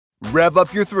Rev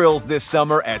up your thrills this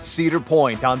summer at Cedar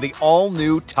Point on the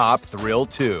all-new Top Thrill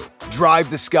 2. Drive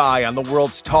the sky on the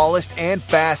world's tallest and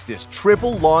fastest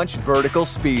triple-launch vertical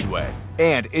speedway.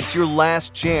 And it's your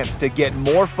last chance to get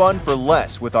more fun for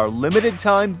less with our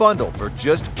limited-time bundle for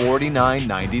just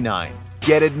 $49.99.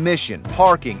 Get admission,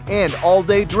 parking, and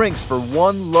all-day drinks for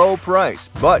one low price.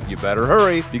 But you better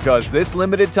hurry, because this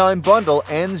limited-time bundle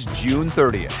ends June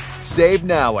 30th. Save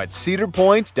now at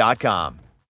cedarpoint.com.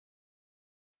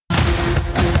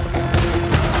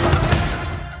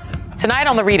 Tonight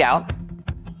on the ReidOut.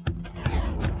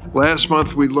 Last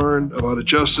month, we learned about a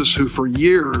justice who for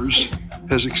years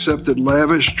has accepted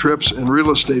lavish trips and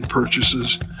real estate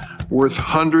purchases worth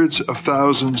hundreds of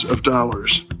thousands of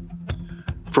dollars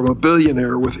from a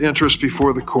billionaire with interest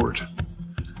before the court.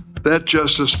 That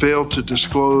justice failed to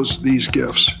disclose these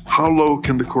gifts. How low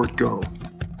can the court go?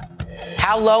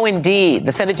 How low indeed.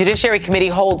 The Senate Judiciary Committee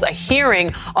holds a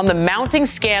hearing on the mounting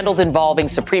scandals involving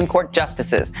Supreme Court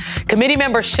justices. Committee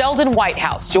member Sheldon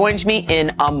Whitehouse joins me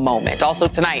in a moment. Also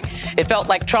tonight, it felt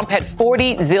like Trump had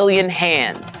 40 zillion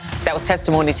hands. That was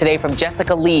testimony today from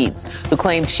Jessica Leeds, who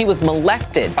claims she was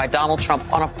molested by Donald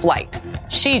Trump on a flight.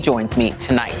 She joins me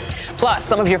tonight. Plus,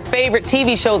 some of your favorite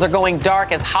TV shows are going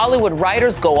dark as Hollywood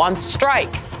writers go on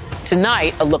strike.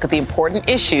 Tonight, a look at the important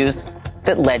issues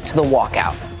that led to the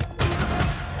walkout.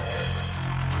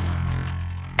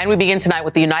 And we begin tonight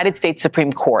with the United States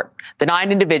Supreme Court, the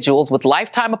 9 individuals with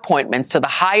lifetime appointments to the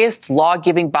highest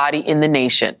law-giving body in the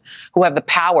nation, who have the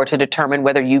power to determine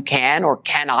whether you can or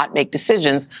cannot make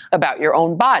decisions about your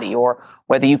own body, or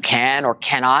whether you can or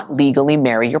cannot legally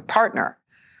marry your partner.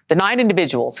 The 9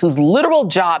 individuals whose literal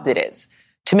job it is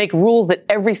to make rules that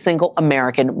every single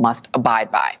American must abide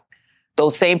by.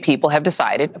 Those same people have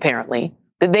decided, apparently,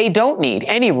 that they don't need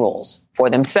any rules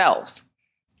for themselves.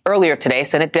 Earlier today,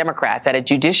 Senate Democrats at a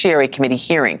Judiciary Committee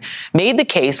hearing made the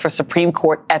case for Supreme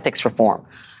Court ethics reform,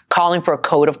 calling for a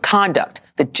code of conduct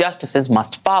that justices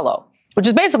must follow, which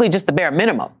is basically just the bare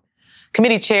minimum.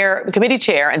 Committee chair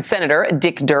and Senator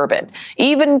Dick Durbin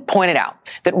even pointed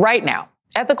out that right now,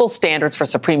 ethical standards for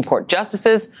Supreme Court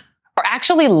justices are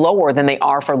actually lower than they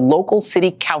are for local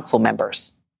city council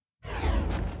members.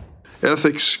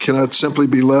 Ethics cannot simply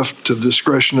be left to the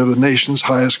discretion of the nation's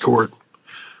highest court.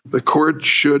 The court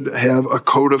should have a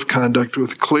code of conduct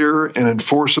with clear and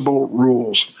enforceable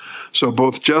rules, so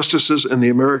both justices and the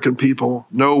American people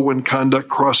know when conduct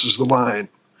crosses the line.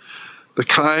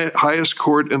 The highest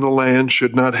court in the land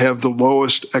should not have the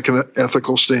lowest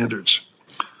ethical standards.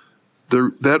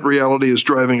 That reality is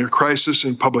driving a crisis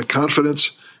in public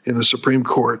confidence in the Supreme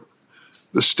Court.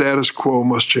 The status quo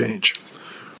must change.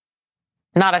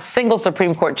 Not a single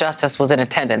Supreme Court justice was in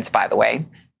attendance, by the way.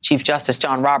 Chief Justice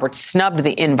John Roberts snubbed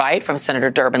the invite from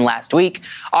Senator Durbin last week,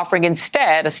 offering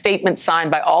instead a statement signed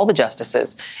by all the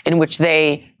justices in which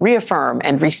they reaffirm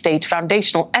and restate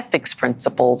foundational ethics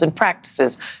principles and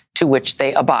practices to which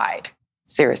they abide.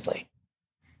 Seriously.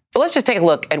 But let's just take a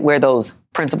look at where those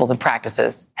principles and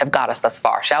practices have got us thus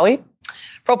far, shall we?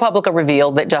 ProPublica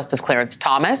revealed that Justice Clarence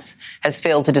Thomas has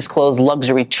failed to disclose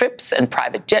luxury trips and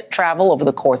private jet travel over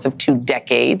the course of 2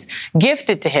 decades,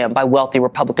 gifted to him by wealthy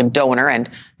Republican donor and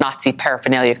Nazi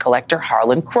paraphernalia collector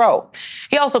Harlan Crow.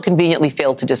 He also conveniently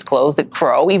failed to disclose that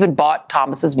Crow even bought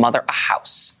Thomas's mother a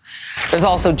house. There's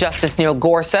also Justice Neil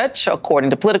Gorsuch. According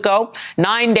to Politico,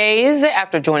 9 days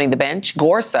after joining the bench,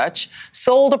 Gorsuch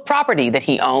sold a property that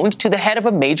he owned to the head of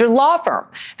a major law firm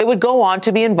that would go on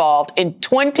to be involved in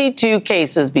 22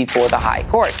 cases before the High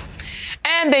Court.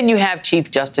 And then you have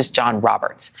Chief Justice John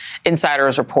Roberts.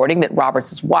 Insiders reporting that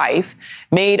Roberts' wife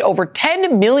made over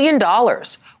 $10 million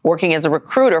working as a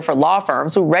recruiter for law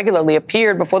firms who regularly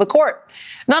appeared before the court.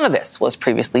 None of this was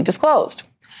previously disclosed.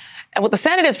 And what the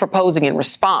Senate is proposing in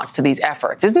response to these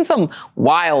efforts isn't some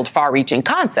wild, far-reaching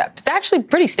concept. It's actually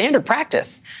pretty standard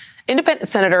practice. Independent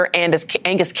Senator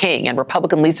Angus King and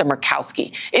Republican Lisa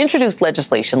Murkowski introduced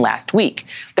legislation last week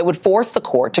that would force the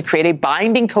court to create a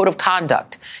binding code of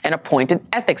conduct and appoint an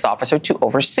ethics officer to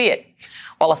oversee it.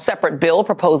 While a separate bill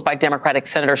proposed by Democratic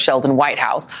Senator Sheldon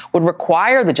Whitehouse would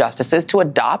require the justices to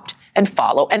adopt and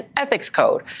follow an ethics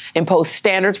code, impose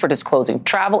standards for disclosing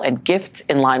travel and gifts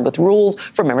in line with rules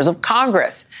for members of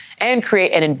Congress, and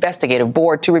create an investigative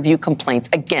board to review complaints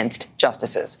against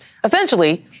justices.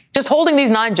 Essentially, just holding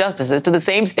these 9 justices to the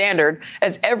same standard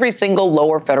as every single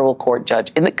lower federal court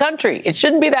judge in the country. It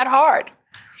shouldn't be that hard.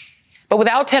 But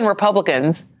without 10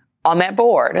 Republicans on that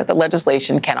board, the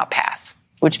legislation cannot pass.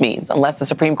 Which means unless the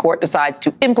Supreme Court decides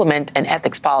to implement an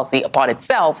ethics policy upon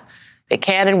itself, they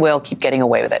can and will keep getting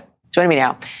away with it. Joining me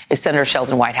now is Senator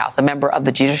Sheldon Whitehouse, a member of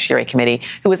the Judiciary Committee,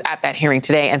 who was at that hearing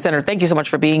today. And Senator, thank you so much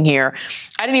for being here.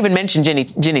 I didn't even mention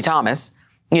Ginny Thomas.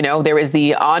 You know, there is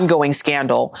the ongoing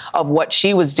scandal of what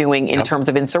she was doing in terms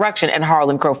of insurrection and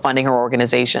Harlan Crow funding her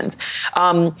organizations.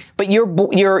 But you're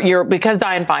because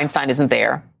Dianne Feinstein isn't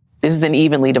there. This is an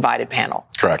evenly divided panel.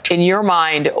 Correct. In your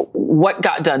mind, what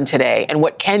got done today and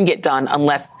what can get done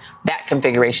unless that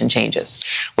configuration changes?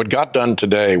 What got done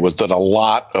today was that a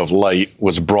lot of light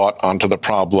was brought onto the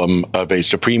problem of a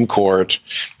Supreme Court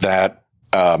that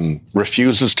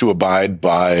refuses to abide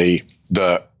by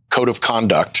the code of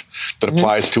conduct that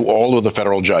applies to all of the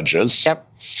federal judges,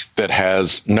 that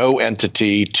has no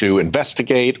entity to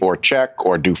investigate or check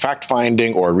or do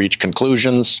fact-finding or reach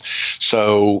conclusions.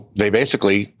 So they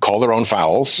basically call their own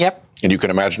fouls. And you can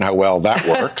imagine how well that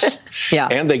works.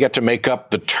 And they get to make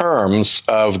up the terms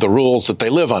of the rules that they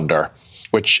live under,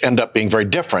 which end up being very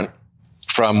different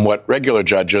from what regular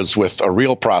judges with a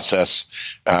real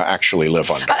process actually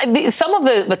live under. Some of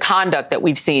the conduct that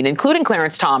we've seen, including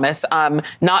Clarence Thomas,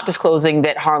 not disclosing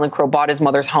that Harlan Crow bought his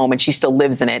mother's home and she still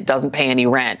lives in it, doesn't pay any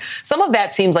rent. Some of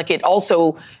that seems like it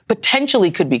also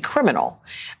potentially could be criminal.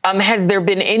 Has there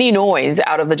been any noise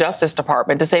out of the Justice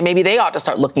Department to say maybe they ought to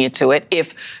start looking into it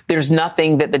if there's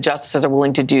nothing that the justices are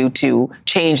willing to do to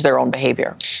change their own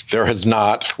behavior? There has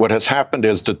not. What has happened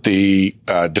is that the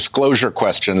disclosure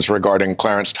questions regarding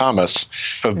Clarence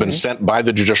Thomas have been sent by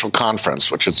the Judicial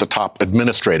Conference, which is the top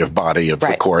administrative body of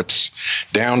the courts,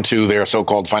 down to their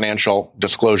so-called Financial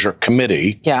Disclosure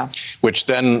Committee, which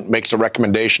then makes a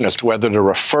recommendation as to whether to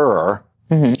refer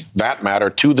that matter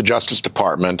to the Justice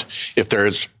Department if there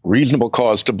is reasonable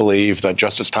cause to believe that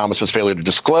Justice Thomas's failure to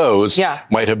disclose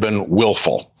might have been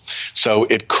willful. So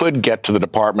it could get to the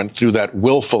department through that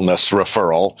willfulness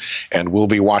referral, and we'll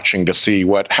be watching to see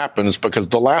what happens, because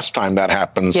the last time that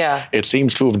happens, it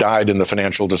seems to have died in the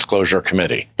Financial Disclosure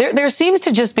Committee. There seems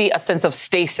to just be a sense of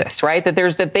stasis, right? That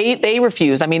they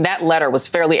refuse. I mean, that letter was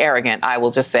fairly arrogant, I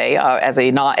will just say, as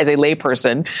a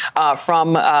layperson,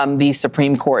 from the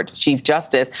Supreme Court Chief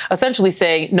Justice, essentially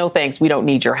saying, no thanks, we don't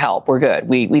need your help. We're good.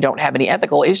 We don't have any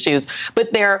ethical issues.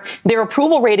 But their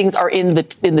approval ratings are in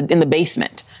the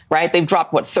basement. Right? They've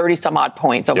dropped, 30 some odd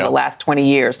points over the last 20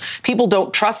 years. People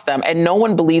don't trust them, and no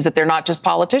one believes that they're not just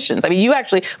politicians. I mean, you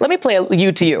actually, let me play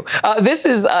you to you. This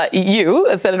is you,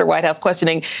 Senator Whitehouse,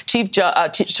 questioning Chief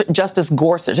Justice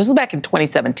Gorsuch. This was back in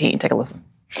 2017. Take a listen.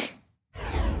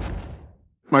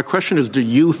 My question is, do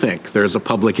you think there's a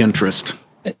public interest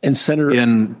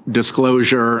in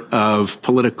disclosure of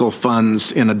political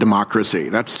funds in a democracy?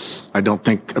 That's, I don't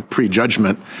think, a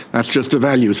prejudgment. That's just a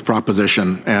values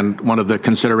proposition, and one of the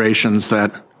considerations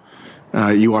that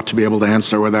you ought to be able to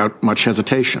answer without much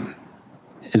hesitation.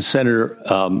 And Senator,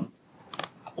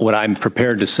 what I'm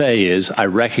prepared to say is I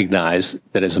recognize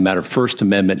that as a matter of First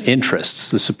Amendment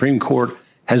interests, the Supreme Court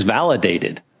has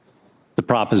validated the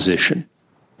proposition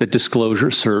that disclosure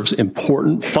serves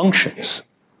important functions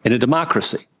in a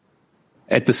democracy.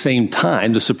 At the same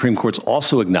time, the Supreme Court's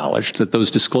also acknowledged that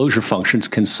those disclosure functions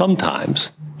can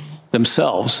sometimes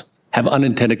themselves have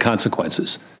unintended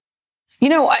consequences. You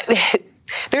know,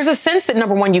 there's a sense that,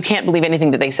 number one, you can't believe anything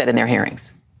that they said in their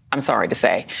hearings. I'm sorry to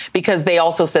say, because they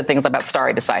also said things about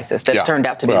stare decisis that turned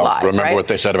out to be lies. Remember what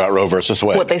they said about Roe versus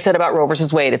Wade. What they said about Roe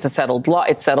versus Wade. It's a settled law.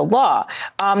 It's settled law.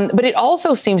 But it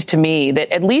also seems to me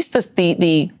that at least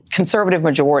the conservative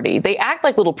majority, they act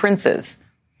like little princes.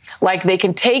 Like they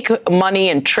can take money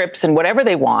and trips and whatever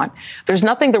they want. There's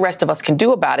nothing the rest of us can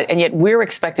do about it, and yet we're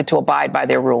expected to abide by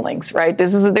their rulings, right?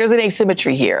 There's an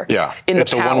asymmetry here.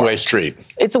 It's a one-way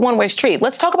street. It's a one-way street.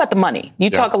 Let's talk about the money.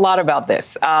 You talk a lot about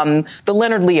this. The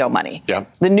Leonard Leo money.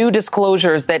 The new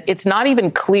disclosures that it's not even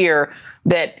clear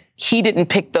that he didn't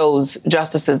pick those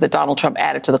justices that Donald Trump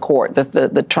added to the court,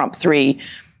 the Trump 3,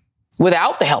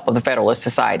 without the help of the Federalist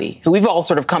Society, who we've all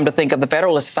sort of come to think of the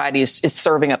Federalist Society is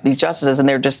serving up these justices and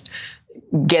they're just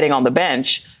getting on the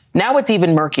bench. Now it's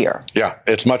even murkier. Yeah,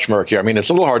 it's much murkier. I mean, it's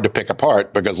a little hard to pick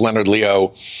apart because Leonard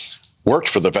Leo worked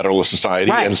for the Federalist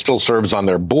Society and still serves on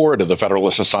their board of the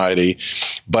Federalist Society.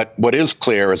 But what is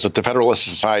clear is that the Federalist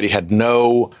Society had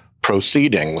no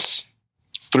proceedings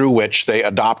through which they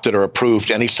adopted or approved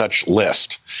any such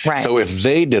list. So if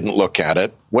they didn't look at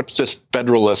it, what's this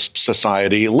Federalist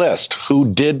Society list?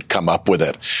 Who did come up with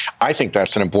it? I think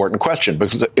that's an important question,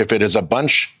 because if it is a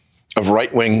bunch of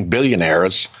right-wing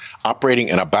billionaires operating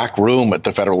in a back room at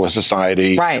the Federalist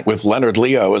Society with Leonard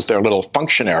Leo as their little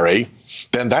functionary,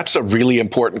 then that's a really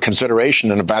important consideration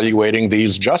in evaluating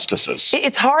these justices.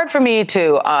 It's hard for me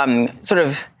to sort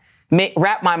of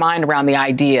wrap my mind around the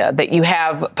idea that you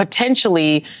have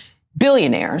potentially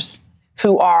billionaires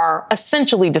who are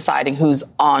essentially deciding who's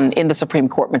in the Supreme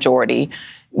Court majority,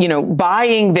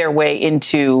 buying their way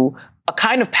into a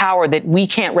kind of power that we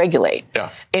can't regulate,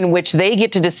 in which they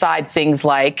get to decide things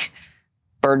like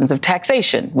burdens of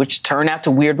taxation, which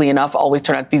weirdly enough, always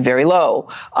turn out to be very low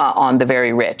on the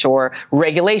very rich, or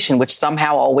regulation, which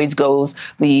somehow always goes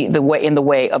in the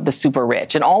way of the super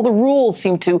rich. And all the rules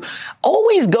seem to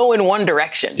always go in one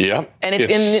direction. Yeah. And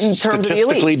it's in terms of the elite.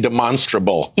 Statistically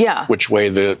demonstrable which way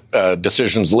the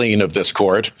decisions lean of this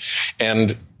court.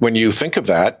 And when you think of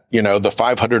that, the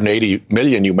 $580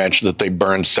 million you mentioned that they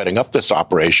burned setting up this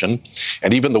operation,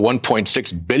 and even the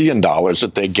 $1.6 billion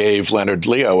that they gave Leonard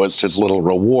Leo as his little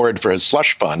reward for his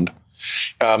slush fund,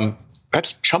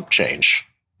 that's chump change.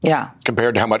 Yeah.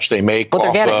 Compared to how much they make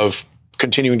off of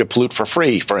continuing to pollute for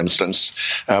free, for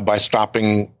instance, by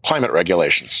stopping climate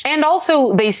regulations. And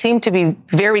also, they seem to be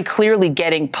very clearly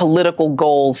getting political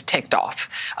goals ticked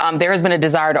off. There has been a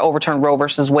desire to overturn Roe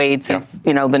versus Wade since,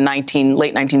 the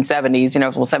late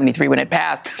 1970s, 73 when it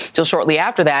passed, till shortly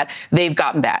after that. They've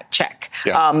gotten that, check.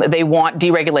 Yeah. They want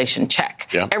deregulation, check.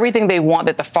 Yeah. Everything they want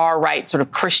that the far right sort of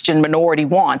Christian minority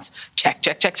wants, check,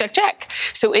 check, check, check, check.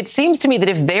 So it seems to me that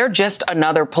if they're just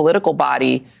another political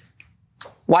body,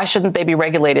 why shouldn't they be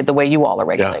regulated the way you all are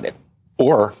regulated? Yeah.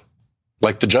 Or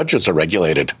like the judges are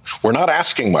regulated. We're not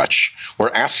asking much. We're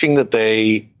asking that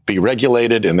they be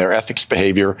regulated in their ethics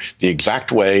behavior the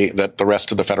exact way that the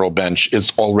rest of the federal bench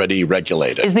is already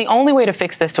regulated. Is the only way to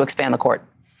fix this to expand the court?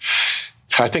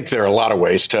 I think there are a lot of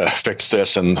ways to fix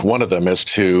this, and one of them is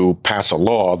to pass a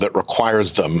law that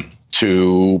requires them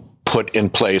to put in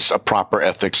place a proper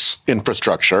ethics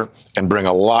infrastructure and bring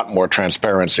a lot more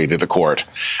transparency to the court.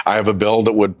 I have a bill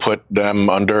that would put them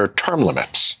under term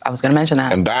limits. I was going to mention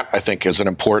that. And that, I think, is an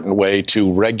important way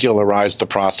to regularize the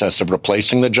process of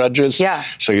replacing the judges. Yeah.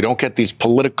 So you don't get these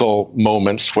political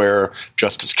moments where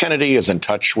Justice Kennedy is in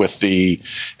touch with the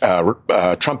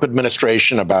Trump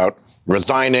administration about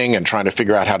resigning and trying to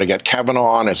figure out how to get Kavanaugh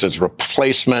on as his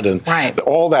replacement. And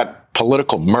all that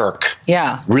political murk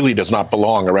really does not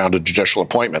belong around a judicial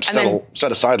appointment.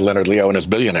 Set aside Leonard Leo and his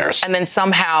billionaires. And then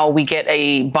somehow we get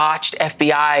a botched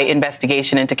FBI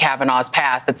investigation into Kavanaugh's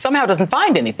past that somehow doesn't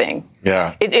find anything.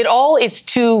 Yeah. It all is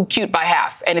too cute by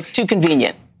half, and it's too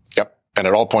convenient. Yep. And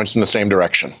it all points in the same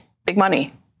direction. Big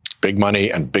money. Big money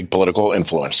and big political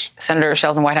influence. Senator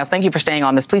Sheldon Whitehouse, thank you for staying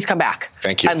on this. Please come back.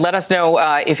 Thank you. And let us know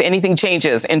if anything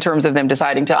changes in terms of them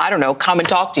deciding to, come and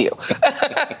talk to you.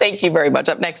 Thank you very much.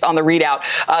 Up next on the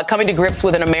ReidOut, coming to grips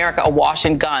with an America awash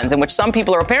in guns, in which some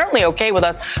people are apparently okay with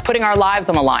us putting our lives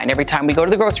on the line every time we go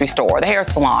to the grocery store, the hair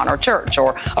salon, or church,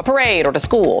 or a parade, or to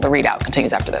school. The ReidOut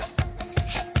continues after this.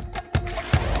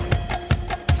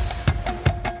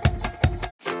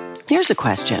 Here's a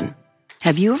question.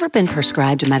 Have you ever been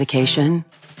prescribed a medication?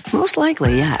 Most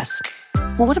likely, yes.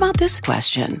 Well, what about this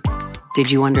question? Did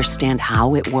you understand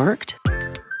how it worked?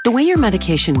 The way your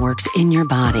medication works in your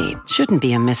body shouldn't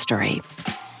be a mystery.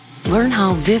 Learn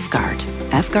how Vyvgart,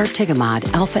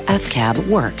 Efgartigimod Alpha FCAB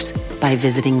works by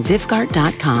visiting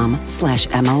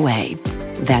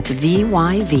Vyvgart.com/MOA. That's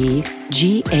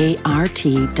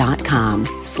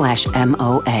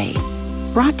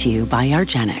VYVGART.com/MOA. Brought to you by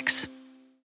argenx.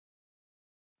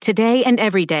 Today and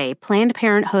every day, Planned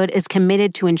Parenthood is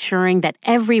committed to ensuring that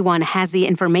everyone has the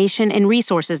information and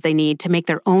resources they need to make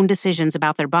their own decisions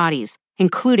about their bodies,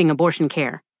 including abortion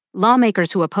care.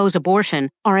 Lawmakers who oppose abortion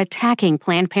are attacking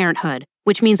Planned Parenthood,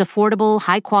 which means affordable,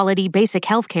 high-quality, basic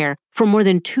health care for more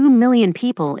than 2 million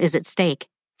people is at stake.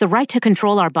 The right to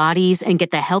control our bodies and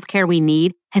get the health care we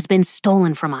need has been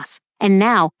stolen from us. And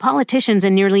now, politicians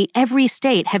in nearly every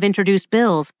state have introduced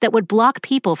bills that would block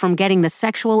people from getting the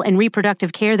sexual and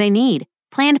reproductive care they need.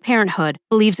 Planned Parenthood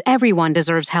believes everyone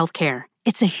deserves health care.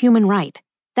 It's a human right.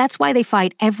 That's why they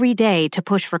fight every day to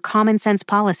push for common-sense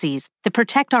policies that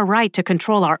protect our right to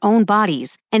control our own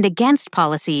bodies and against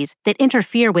policies that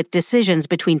interfere with decisions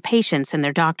between patients and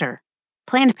their doctor.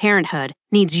 Planned Parenthood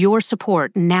needs your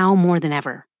support now more than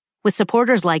ever. With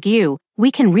supporters like you, we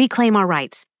can reclaim our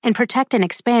rights and protect and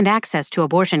expand access to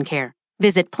abortion care.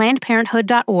 Visit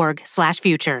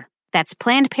PlannedParenthood.org/future. That's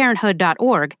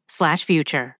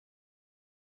PlannedParenthood.org/future.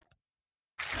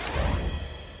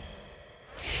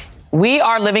 We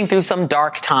are living through some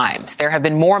dark times. There have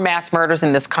been more mass murders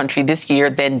in this country this year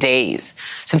than days.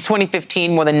 Since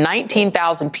 2015, more than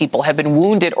 19,000 people have been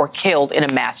wounded or killed in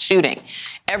a mass shooting.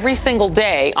 Every single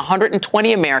day,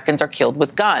 120 Americans are killed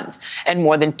with guns, and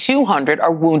more than 200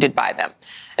 are wounded by them.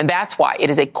 And that's why it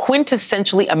is a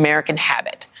quintessentially American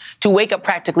habit to wake up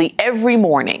practically every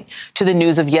morning to the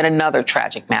news of yet another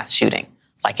tragic mass shooting.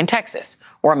 like in Texas,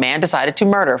 where a man decided to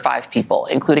murder 5 people,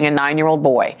 including a 9-year-old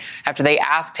boy, after they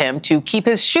asked him to keep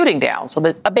his shooting down so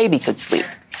that a baby could sleep.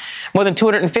 More than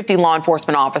 250 law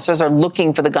enforcement officers are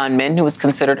looking for the gunman who was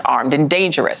considered armed and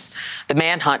dangerous. The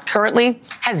manhunt currently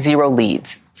has 0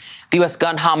 leads. The U.S.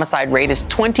 gun homicide rate is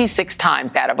 26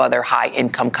 times that of other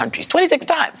high-income countries. 26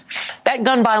 times. That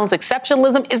gun violence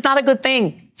exceptionalism is not a good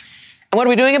thing. And what are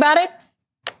we doing about it?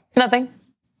 Nothing.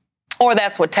 Or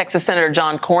that's what Texas Senator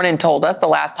John Cornyn told us the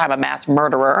last time a mass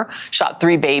murderer shot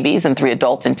 3 babies and 3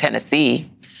 adults in Tennessee.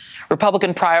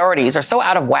 Republican priorities are so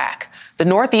out of whack. The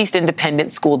Northeast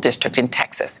Independent School District in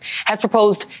Texas has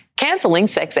proposed canceling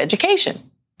sex education.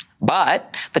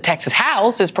 But the Texas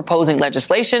House is proposing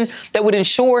legislation that would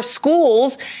ensure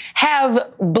schools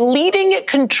have bleeding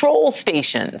control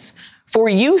stations for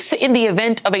use in the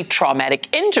event of a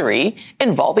traumatic injury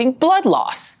involving blood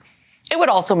loss. It would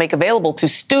also make available to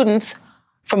students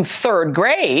from 3rd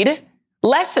grade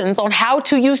lessons on how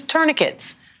to use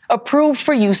tourniquets, approved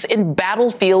for use in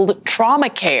battlefield trauma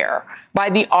care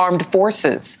by the armed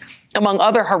forces. Among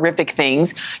other horrific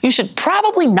things you should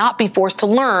probably not be forced to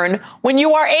learn when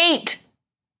you are 8.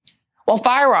 While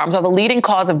firearms are the leading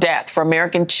cause of death for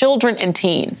American children and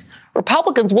teens,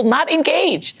 Republicans will not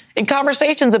engage in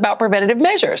conversations about preventative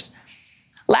measures.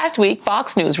 Last week,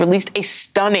 Fox News released a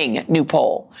stunning new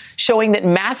poll showing that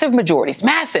massive majorities,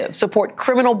 support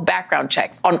criminal background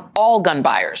checks on all gun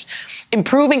buyers,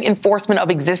 improving enforcement of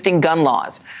existing gun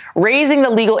laws, raising the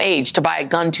legal age to buy a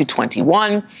gun to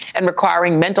 21, and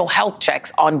requiring mental health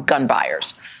checks on gun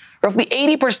buyers. Roughly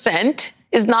 80%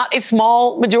 is not a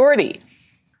small majority.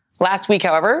 Last week,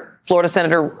 however, Florida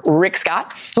Senator Rick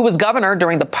Scott, who was governor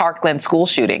during the Parkland school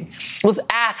shooting, was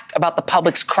asked about the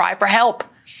public's cry for help.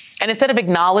 And instead of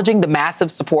acknowledging the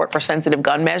massive support for sensitive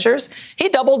gun measures, he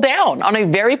doubled down on a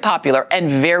very popular and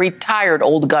very tired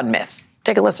old gun myth.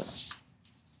 Take a listen.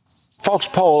 Fox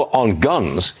poll on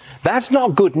guns, that's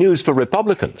not good news for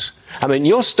Republicans. I mean,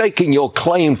 you're staking your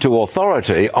claim to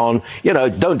authority on,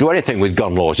 don't do anything with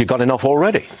gun laws. You've got enough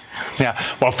already. Yeah.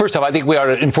 Well, first off, I think we ought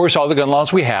to enforce all the gun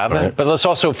laws we have, right. But let's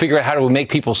also figure out how do we make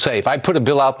people safe. I put a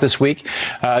bill out this week.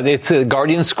 It's the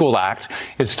Guardian School Act.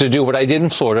 It's to do what I did in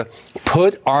Florida,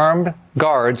 put armed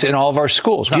guards in all of our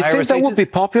schools. Do you think that would be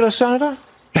popular, Senator?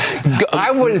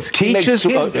 I would teachers,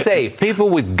 make kids safe. People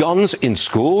with guns in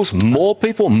schools, more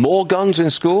guns in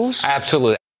schools?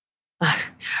 Absolutely.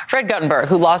 Fred Guttenberg,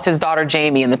 who lost his daughter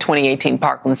Jamie in the 2018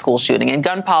 Parkland school shooting, and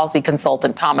gun policy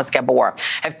consultant Thomas Gabor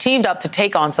have teamed up to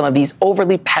take on some of these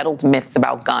overly peddled myths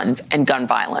about guns and gun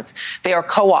violence. They are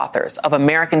co-authors of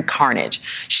American Carnage,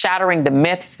 Shattering the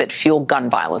Myths That Fuel Gun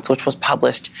Violence, which was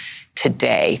published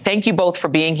today. Thank you both for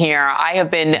being here. I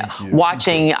have been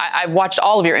watching, I've watched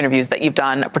all of your interviews that you've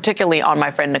done, particularly on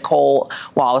my friend Nicole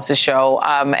Wallace's show.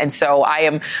 And so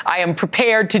I am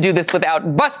prepared to do this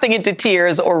without busting into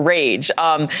tears or rage,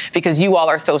 because you all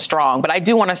are so strong. But I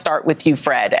do want to start with you,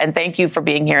 Fred, and thank you for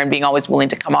being here and being always willing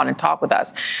to come on and talk with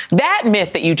us. That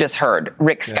myth that you just heard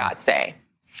Rick Scott say,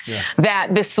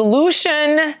 that the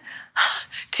solution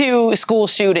to school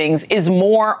shootings is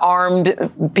more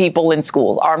armed people in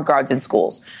schools, armed guards in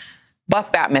schools.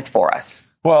 Bust that myth for us.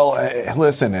 Well,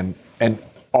 listen, and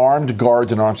armed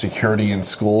guards and armed security in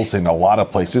schools in a lot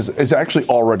of places is actually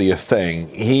already a thing.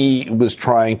 He was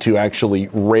trying to actually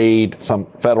raid some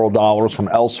federal dollars from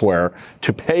elsewhere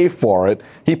to pay for it.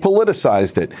 He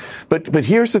politicized it. But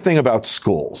here's the thing about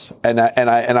schools, and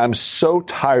I'm so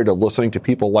tired of listening to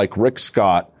people like Rick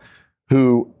Scott,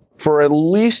 who for at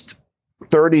least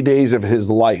 30 days of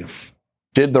his life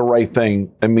did the right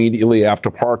thing immediately after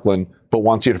Parkland, but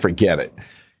wants you to forget it.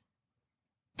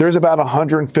 There's about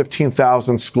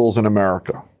 115,000 schools in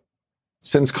America.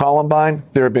 Since Columbine,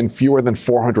 there have been fewer than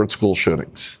 400 school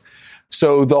shootings.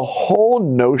 So the whole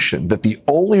notion that the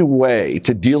only way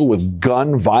to deal with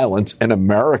gun violence in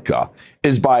America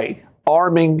is by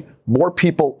arming more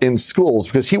people in schools,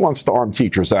 because he wants to arm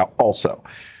teachers out also.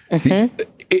 Mm-hmm.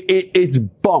 It's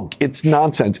bunk. It's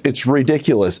nonsense. It's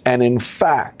ridiculous. And in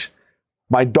fact,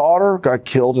 my daughter got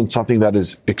killed in something that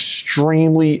is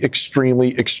extremely,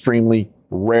 extremely, extremely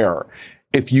rare.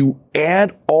 If you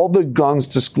add all the guns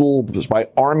to schools by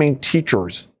arming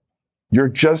teachers, you're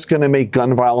just going to make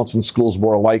gun violence in schools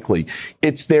more likely.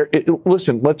 It's there.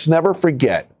 Listen, let's never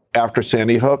forget, after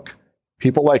Sandy Hook,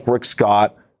 people like Rick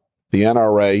Scott, the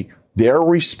NRA, their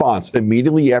response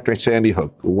immediately after Sandy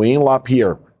Hook, Wayne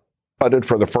LaPierre uttered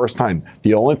for the first time,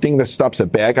 the only thing that stops a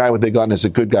bad guy with a gun is a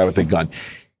good guy with a gun.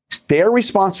 Their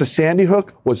response to Sandy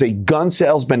Hook was a gun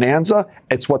sales bonanza.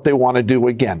 It's what they want to do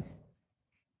again.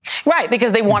 Right,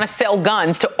 because they want to sell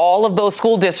guns to all of those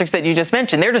school districts that you just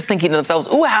mentioned. They're just thinking to themselves,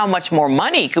 ooh, how much more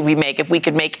money could we make if we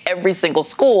could make every single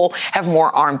school have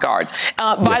more armed guards?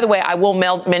 By the way, I will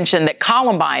mention that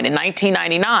Columbine in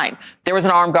 1999, there was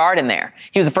an armed guard in there.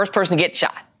 He was the first person to get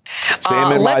shot.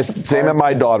 Same in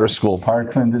my daughter's school.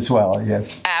 Parkland as well,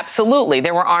 yes. Absolutely.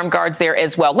 There were armed guards there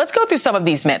as well. Let's go through some of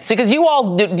these myths because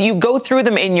you go through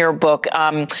them in your book,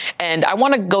 and I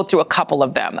want to go through a couple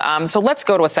of them. So let's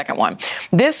go to a second one.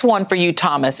 This one for you,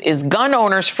 Thomas, is gun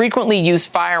owners frequently use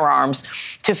firearms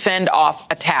to fend off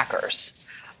attackers.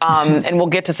 And we'll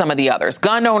get to some of the others.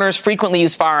 Gun owners frequently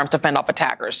use firearms to fend off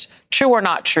attackers. True or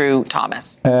not true,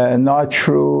 Thomas? Not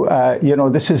true.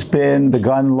 This has been the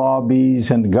gun lobbies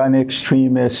and gun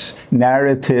extremists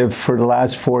narrative for the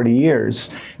last 40 years.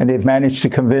 And they've managed to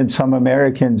convince some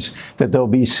Americans that they'll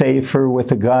be safer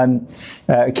with a gun,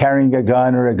 carrying a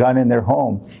gun or a gun in their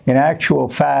home. In actual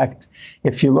fact,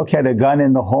 if you look at a gun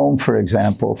in the home, for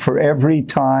example, for every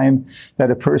time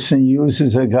that a person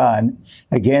uses a gun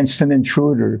against an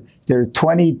intruder, there are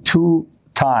 22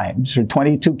 times or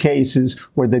 22 cases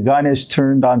where the gun is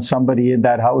turned on somebody in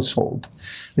that household.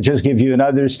 I'll just give you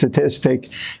another statistic.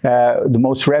 The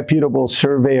most reputable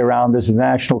survey around is the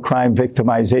National Crime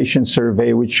Victimization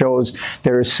Survey, which shows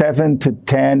there are 7 to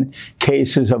 10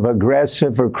 cases of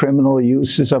aggressive or criminal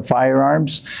uses of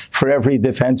firearms for every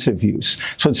defensive use.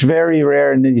 So it's very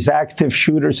rare in these active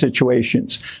shooter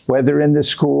situations, whether in the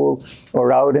school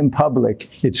or out in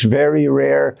public, it's very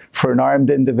rare for an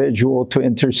armed individual to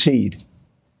intercede.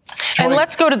 And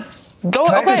let's go to... Go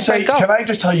ahead. Can I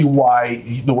just tell you why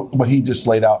what he just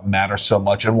laid out matters so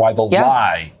much and why the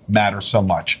lie matters so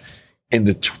much? In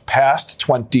the past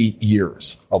 20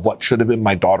 years of what should have been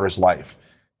my daughter's life,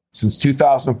 since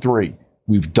 2003,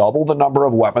 we've doubled the number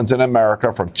of weapons in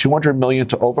America from 200 million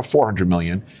to over 400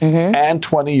 million. Mm-hmm. And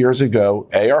 20 years ago,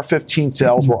 AR-15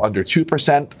 sales were under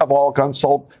 2% of all guns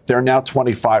sold. They're now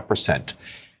 25%.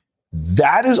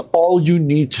 That is all you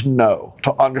need to know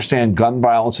to understand gun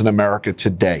violence in America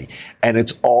today. And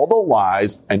it's all the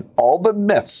lies and all the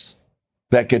myths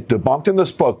that get debunked in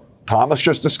this book. Thomas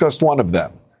just discussed one of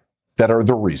them that are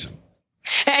the reason.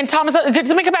 And Thomas, let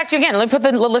me come back to you again. Let me put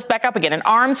the list back up again. An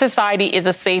armed society is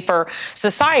a safer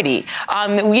society.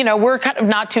 We're kind of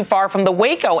not too far from the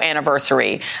Waco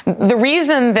anniversary. The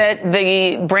reason that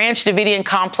the Branch Davidian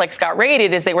complex got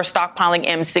raided is they were stockpiling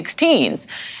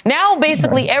M16s. Now,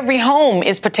 basically, every home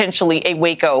is potentially a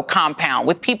Waco compound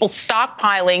with people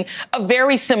stockpiling a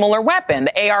very similar weapon,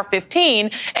 the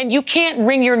AR-15, and you can't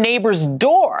ring your neighbor's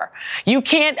door. You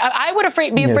can't. I would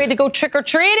be afraid to go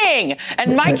trick-or-treating.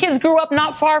 And my kids grew up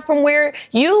not far from where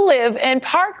you live in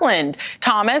Parkland,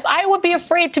 Thomas. I would be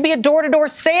afraid to be a door-to-door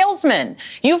salesman.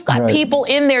 You've got people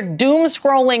in there doom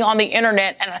scrolling on the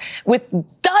internet and with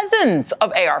dozens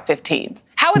of AR-15s.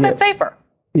 How is that safer?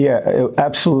 Yeah,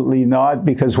 absolutely not,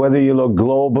 because whether you look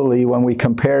globally, when we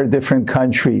compare different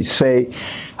countries, say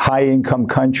high-income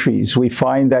countries, we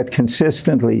find that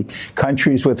consistently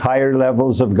countries with higher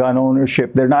levels of gun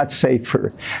ownership, they're not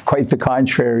safer. Quite the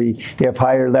contrary, they have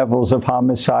higher levels of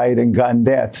homicide and gun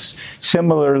deaths.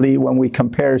 Similarly, when we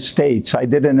compare states, I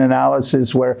did an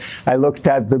analysis where I looked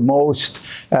at the most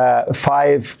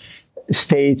 5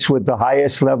 states with the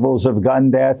highest levels of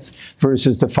gun death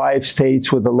versus the 5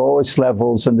 states with the lowest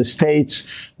levels, and the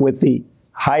states with the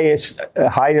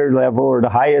higher level or the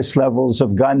highest levels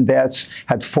of gun deaths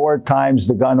had 4 times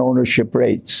the gun ownership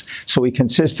rates. So we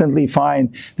consistently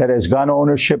find that as gun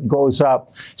ownership goes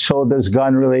up, so does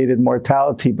gun-related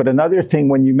mortality. But another thing,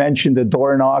 when you mentioned the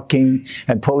door knocking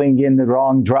and pulling in the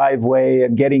wrong driveway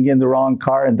and getting in the wrong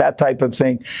car and that type of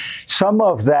thing, some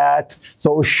of that,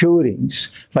 those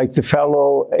shootings, like the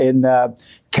fellow in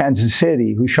Kansas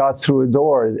City who shot through a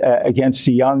door against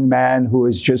a young man who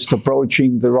was just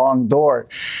approaching the wrong door.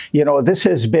 This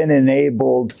has been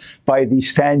enabled by the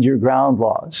stand your ground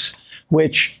laws,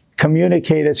 which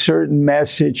communicate a certain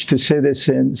message to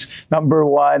citizens. Number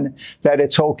one, that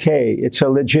it's okay. It's a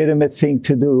legitimate thing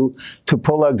to do to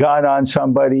pull a gun on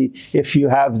somebody if you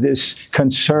have this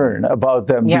concern about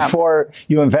them before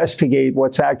you investigate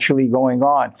what's actually going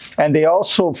on. And they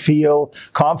also feel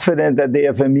confident that they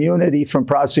have immunity from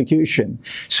prosecution.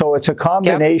 So it's a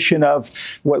combination of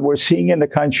what we're seeing in the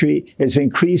country is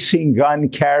increasing gun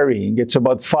carrying. It's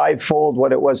about 5-fold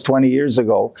what it was 20 years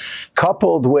ago,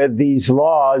 coupled with these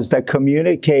laws that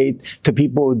communicate to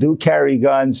people who do carry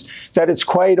guns that it's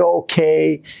quite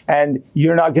okay and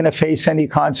you're not going to face any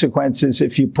consequences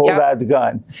if you pull that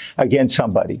gun against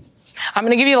somebody. I'm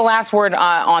going to give you the last word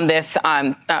on this,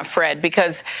 Fred,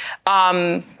 because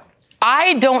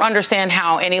I don't understand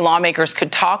how any lawmakers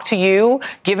could talk to you,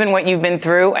 given what you've been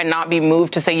through, and not be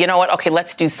moved to say, you know what, okay,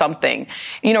 let's do something.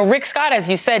 You know, Rick Scott, as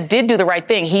you said, did do the right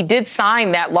thing. He did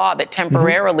sign that law that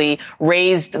temporarily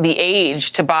raised the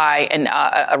age to buy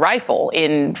a rifle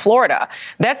in Florida.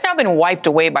 That's now been wiped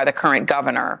away by the current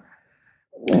governor.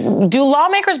 Do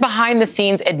lawmakers behind the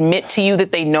scenes admit to you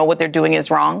that they know what they're doing is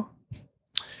wrong?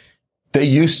 They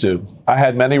used to. I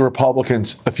had many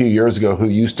Republicans a few years ago who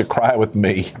used to cry with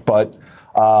me. But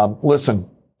listen,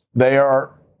 they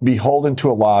are beholden to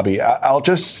a lobby. I'll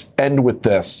just end with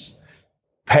this.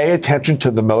 Pay attention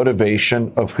to the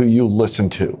motivation of who you listen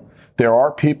to. There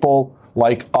are people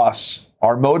like us.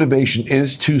 Our motivation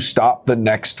is to stop the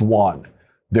next one.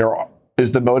 There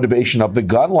is the motivation of the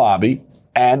gun lobby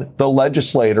and the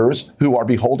legislators who are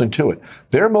beholden to it.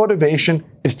 Their motivation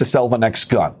is to sell the next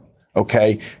gun.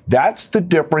 Okay, that's the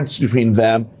difference between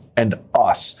them and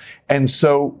us. And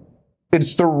so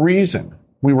it's the reason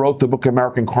we wrote the book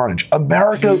American Carnage.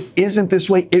 America isn't this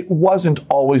way. It wasn't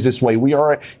always this way. We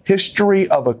are a history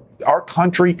of our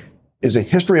country is a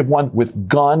history of one with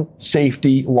gun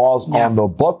safety laws on the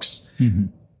books.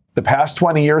 The past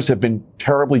 20 years have been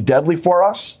terribly deadly for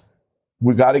us.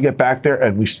 We got to get back there,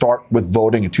 and we start with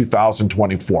voting in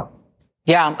 2024.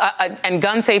 Yeah, and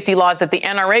gun safety laws that the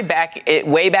NRA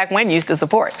way back when used to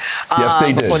support. Yes,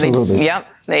 they did. Yep,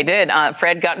 they did.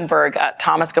 Fred Guttenberg,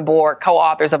 Thomas Gabor,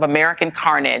 co-authors of American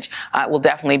Carnage, will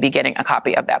definitely be getting a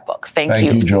copy of that book.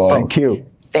 Thank you, Joy. Thank you.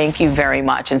 Thank you very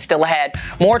much. And still ahead,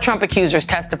 more Trump accusers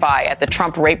testify at the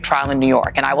Trump rape trial in New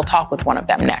York, and I will talk with one of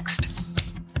them next.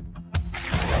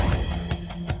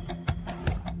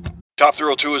 Top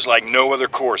Thrill 2 is like no other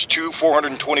course. 2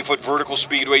 420-foot vertical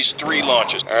speedways, 3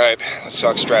 launches. All right, let's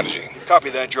talk strategy.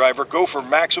 Copy that, driver. Go for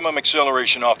maximum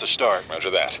acceleration off the start. Roger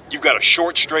that. You've got a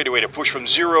short straightaway to push from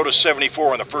 0 to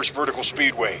 74 on the first vertical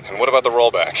speedway. And what about the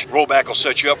rollback? Rollback will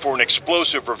set you up for an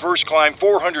explosive reverse climb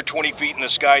 420 feet in the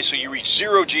sky so you reach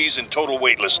 0 G's in total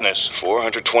weightlessness.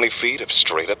 420 feet of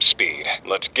straight-up speed.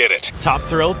 Let's get it. Top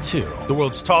Thrill 2, the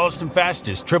world's tallest and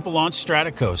fastest triple-launch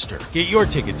stratocoaster. Get your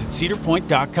tickets at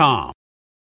cedarpoint.com.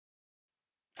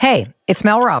 Hey, it's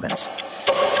Mel Robbins.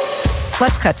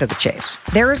 Let's cut to the chase.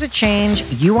 There is a change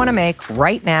you want to make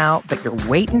right now, but you're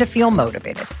waiting to feel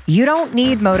motivated. You don't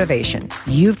need motivation.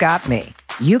 You've got me.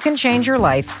 You can change your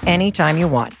life anytime you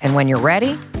want. And when you're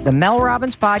ready, the Mel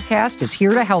Robbins Podcast is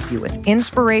here to help you with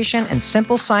inspiration and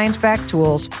simple science-backed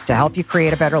tools to help you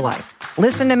create a better life.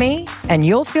 Listen to me, and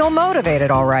you'll feel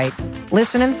motivated, all right.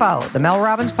 Listen and follow the Mel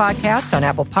Robbins Podcast on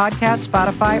Apple Podcasts,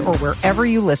 Spotify, or wherever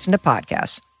you listen to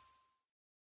podcasts.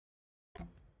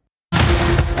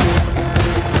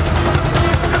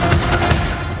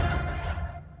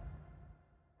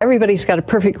 Everybody's got a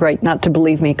perfect right not to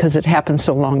believe me because it happened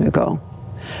so long ago.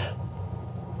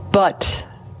 But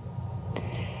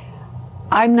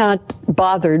I'm not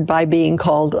bothered by being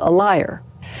called a liar.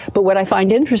 But what I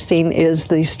find interesting is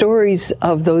the stories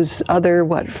of those other,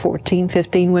 14,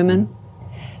 15 women.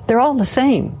 They're all the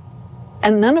same.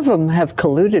 And none of them have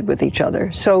colluded with each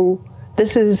other. So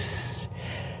this is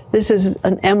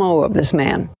an MO of this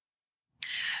man.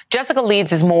 Jessica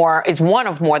Leeds is one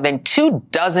of more than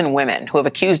 24 women who have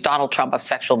accused Donald Trump of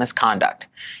sexual misconduct.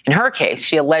 In her case,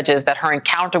 she alleges that her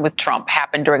encounter with Trump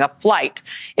happened during a flight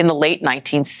in the late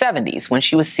 1970s when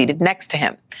she was seated next to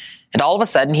him. And all of a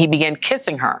sudden, he began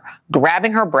kissing her,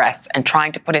 grabbing her breasts, and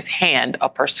trying to put his hand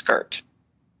up her skirt.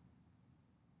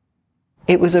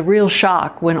 It was a real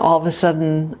shock when all of a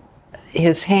sudden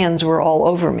his hands were all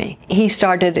over me. He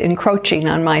started encroaching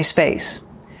on my space.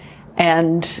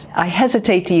 And I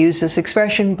hesitate to use this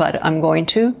expression, but I'm going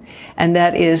to. And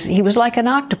that is, he was like an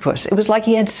octopus. It was like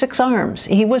he had 6 arms.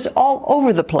 He was all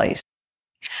over the place.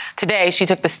 Today, she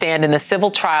took the stand in the civil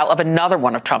trial of another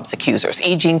one of Trump's accusers,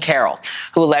 E. Jean Carroll,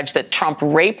 who alleged that Trump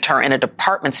raped her in a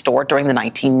department store during the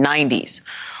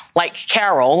 1990s. Like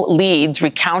Carroll, Leeds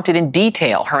recounted in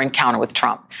detail her encounter with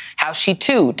Trump, how she,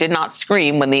 too, did not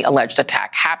scream when the alleged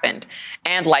attack happened,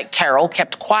 and like Carroll,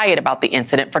 kept quiet about the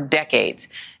incident for decades.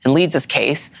 In Leeds'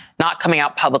 case, not coming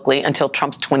out publicly until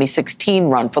Trump's 2016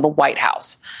 run for the White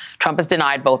House. Trump has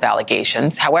denied both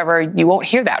allegations. However, you won't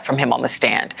hear that from him on the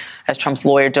stand, as Trump's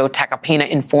lawyer, Joe Tacopina,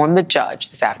 informed the judge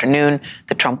this afternoon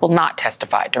that Trump will not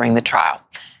testify during the trial.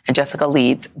 And Jessica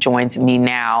Leeds joins me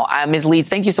now. Ms. Leeds,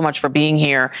 thank you so much for being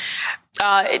here.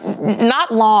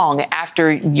 Not long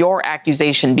after your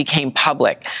accusation became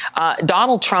public,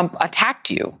 Donald Trump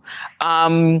attacked you.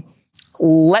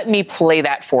 Let me play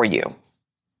that for you.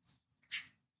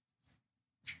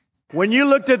 When you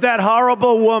looked at that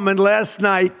horrible woman last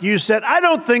night, you said, I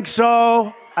don't think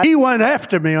so. He went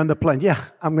after me on the plane. Yeah,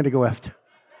 I'm going to go after.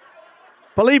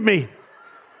 Believe me,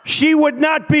 She would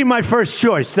not be my first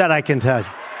choice, that I can tell you.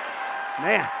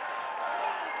 Man.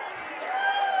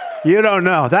 You don't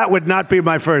know. That would not be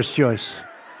my first choice.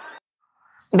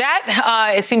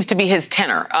 That it seems to be his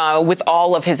tenor with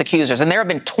all of his accusers. And there have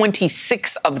been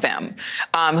 26 of them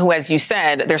who, as you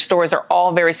said, their stories are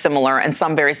all very similar and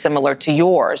some very similar to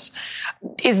yours.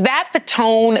 Is that the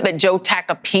tone that Joe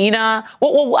Tacopina?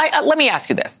 Let me ask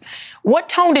you this. What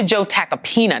tone did Joe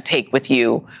Tacopina take with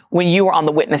you when you were on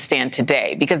the witness stand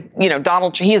today? Because,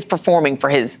 Donald, he is performing for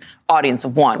his audience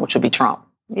of one, which would be Trump.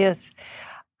 Yes.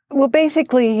 Well,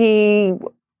 basically, he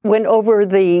went over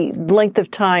the length of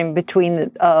time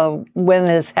between when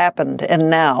this happened and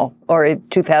now, or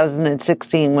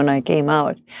 2016 when I came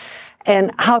out.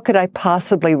 And how could I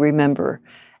possibly remember?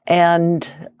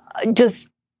 And just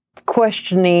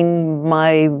questioning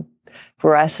my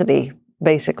veracity,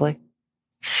 basically.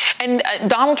 And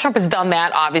Donald Trump has done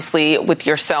that, obviously, with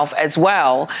yourself as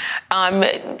well.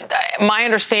 My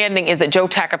understanding is that Joe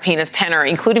Tacopina's tenor,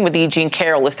 including with E. Jean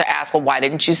Carroll, is to ask, well, why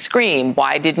didn't you scream?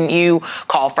 Why didn't you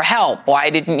call for help? Why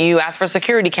didn't you ask for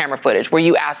security camera footage? Were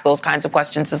you asked those kinds of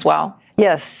questions as well?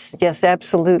 Yes,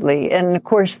 absolutely. And of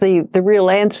course, the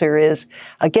real answer is,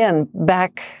 again,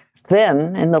 back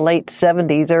then in the late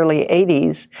 70s, early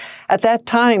 80s, at that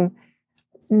time,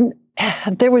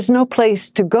 there was no place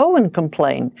to go and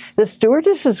complain. The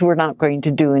stewardesses were not going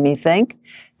to do anything.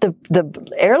 The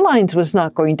airlines was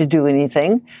not going to do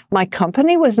anything. My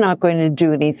company was not going to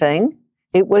do anything.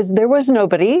 There was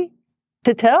nobody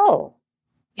to tell.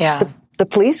 Yeah. The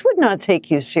police would not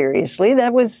take you seriously.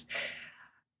 That was,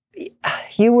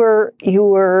 you were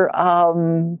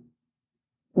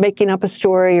making up a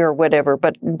story or whatever,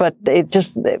 but it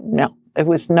just, no, it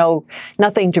was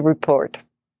nothing to report.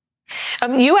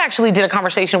 You actually did a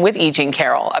conversation with E. Jean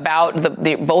Carroll about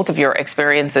both of your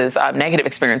experiences, negative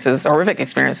experiences, horrific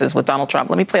experiences with Donald Trump.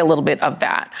 Let me play a little bit of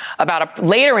that, about a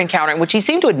later encounter in which he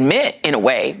seemed to admit, in a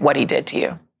way, what he did to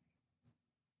you.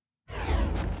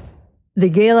 The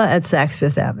gala at Saks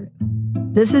Fifth Avenue.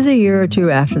 This is a year or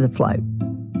two after the flight,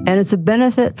 and it's a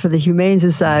benefit for the Humane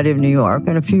Society of New York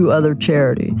and a few other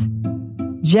charities.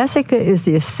 Jessica is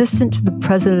the assistant to the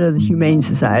president of the Humane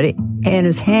Society and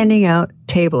is handing out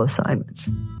table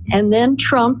assignments. And then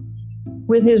Trump,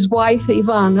 with his wife,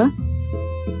 Ivana,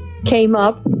 came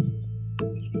up.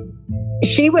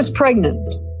 She was pregnant,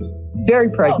 very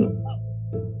pregnant.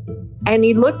 And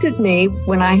he looked at me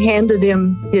when I handed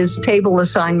him his table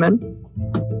assignment.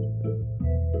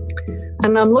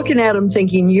 And I'm looking at him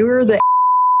thinking, you're the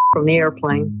from the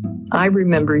airplane. I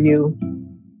remember you.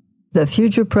 The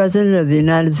future president of the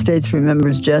United States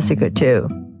remembers Jessica, too.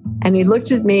 And he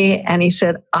looked at me and he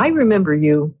said, I remember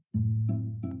you.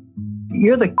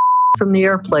 You're the from the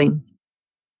airplane.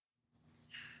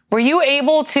 Were you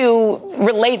able to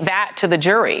relate that to the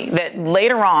jury, that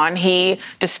later on he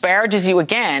disparages you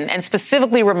again and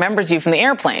specifically remembers you from the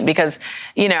airplane? Because,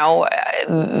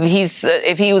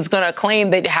 if he was going to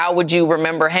claim that, how would you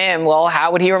remember him? Well,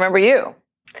 how would he remember you?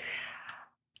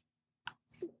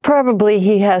 Probably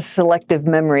he has selective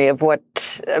memory of what,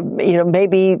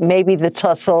 maybe the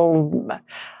tussle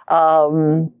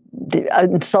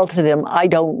insulted him. I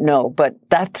don't know. But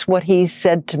that's what he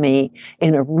said to me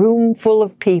in a room full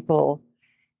of people.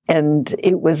 And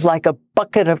it was like a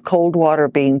bucket of cold water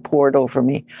being poured over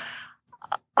me.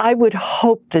 I would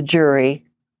hope the jury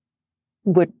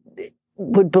would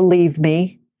believe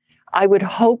me. I would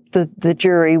hope that the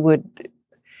jury would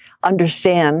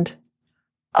understand.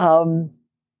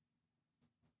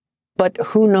 But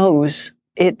who knows?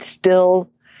 It's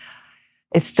still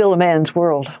a man's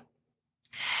world.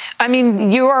 I mean,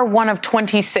 you are one of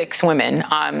 26 women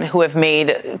who have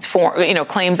made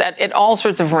claims at all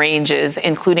sorts of ranges,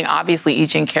 including obviously E.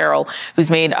 Jean Carroll, who's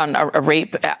made a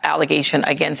rape allegation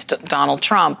against Donald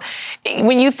Trump.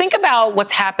 When you think about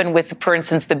what's happened with, for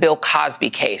instance, the Bill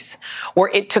Cosby case, where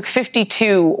it took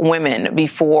 52 women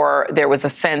before there was a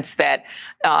sense that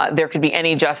there could be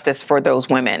any justice for those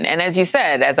women. And as you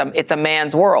said, it's a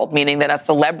man's world, meaning that a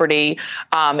celebrity,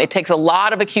 it takes a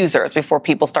lot of accusers before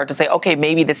people start to say, okay,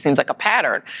 maybe this seems like a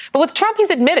pattern. But with Trump, he's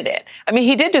admitted it. I mean,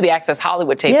 he did do the Access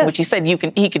Hollywood tape, yes, which he said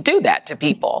he could do that to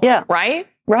people. Yeah. Right?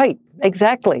 Right.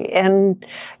 Exactly. And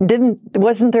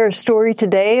wasn't there a story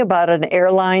today about an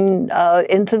airline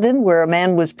incident where a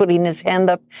man was putting his hand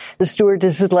up the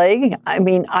stewardess's leg? I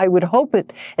mean, I would hope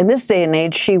it in this day and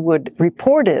age she would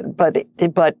report it, but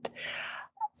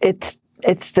it's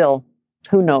still,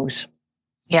 who knows?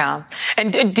 Yeah.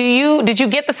 And did you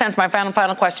get the sense, my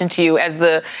final question to you, as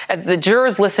the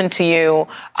jurors listened to you,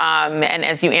 and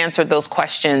as you answered those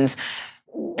questions,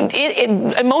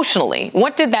 Emotionally,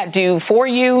 what did that do for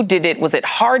you? Was it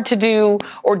hard to do,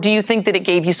 or do you think that it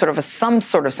gave you sort of some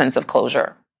sort of sense of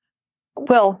closure?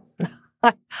 Well,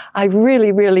 I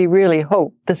really, really, really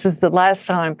hope this is the last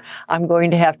time I'm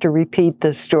going to have to repeat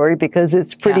this story because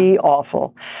it's pretty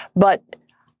awful. But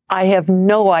I have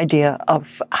no idea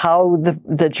of how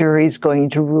the jury's going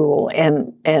to rule.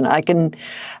 And I can,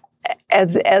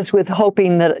 as with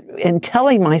hoping that in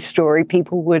telling my story,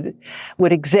 people would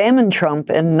examine Trump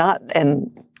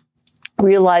and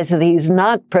realize that he's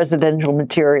not presidential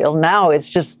material. Now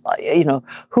it's just,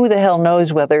 who the hell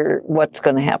knows what's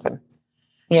going to happen.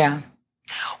 Yeah.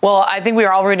 Well, I think we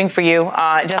are all rooting for you,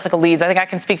 Jessica Leeds. I think I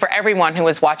can speak for everyone who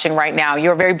is watching right now.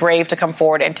 You're very brave to come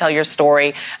forward and tell your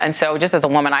story. And so just as a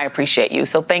woman, I appreciate you.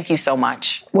 So thank you so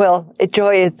much. Well,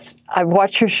 Joy, I've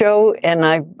watched your show and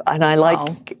I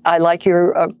like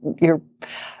your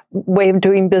way of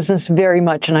doing business very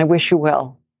much. And I wish you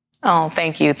well. Oh,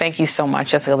 thank you. Thank you so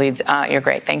much, Jessica Leeds. You're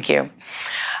great. Thank you.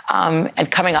 And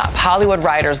coming up, Hollywood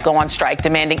writers go on strike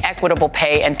demanding equitable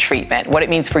pay and treatment. What it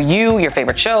means for you, your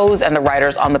favorite shows, and the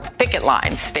writers on the picket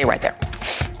lines. Stay right there.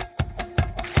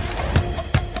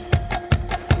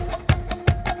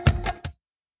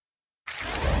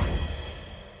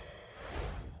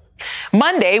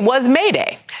 Monday was May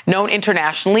Day, known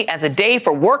internationally as a day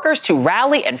for workers to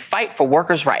rally and fight for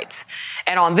workers' rights.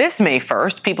 And on this May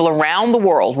 1st, people around the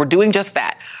world were doing just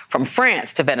that, from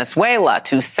France to Venezuela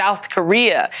to South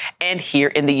Korea and here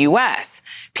in the U.S.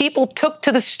 People took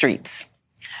to the streets.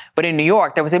 But in New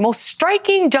York, there was a most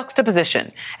striking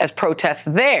juxtaposition as protests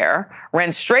there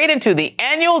ran straight into the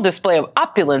annual display of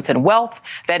opulence and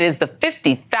wealth that is the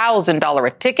 $50,000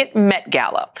 a ticket Met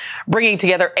Gala, bringing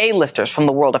together A-listers from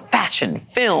the world of fashion,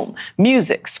 film,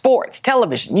 music, sports,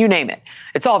 television, you name it.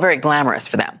 It's all very glamorous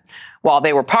for them. While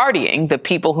they were partying, the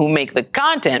people who make the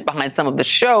content behind some of the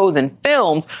shows and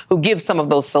films who give some of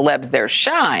those celebs their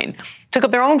shine took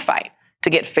up their own fight to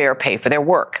get fair pay for their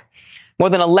work. More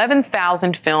than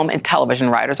 11,000 film and television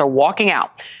writers are walking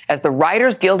out as the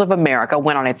Writers Guild of America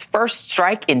went on its first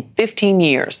strike in 15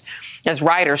 years as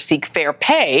writers seek fair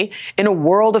pay in a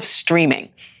world of streaming,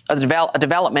 a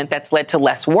development that's led to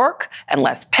less work and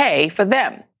less pay for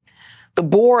them. The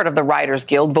board of the Writers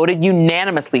Guild voted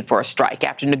unanimously for a strike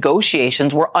after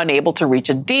negotiations were unable to reach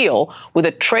a deal with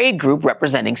a trade group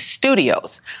representing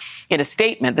studios. In a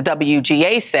statement, the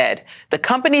WGA said the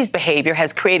company's behavior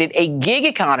has created a gig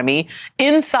economy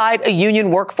inside a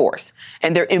union workforce,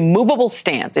 and their immovable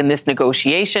stance in this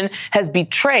negotiation has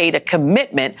betrayed a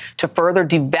commitment to further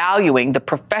devaluing the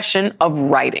profession of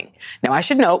writing. Now, I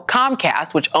should note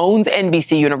Comcast, which owns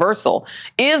NBC Universal,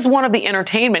 is one of the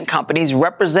entertainment companies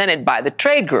represented by the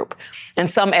trade group,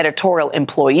 and some editorial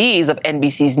employees of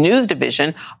NBC's news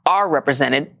division are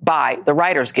represented by the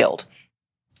Writers Guild.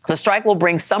 The strike will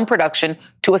bring some production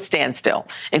to a standstill,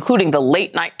 including the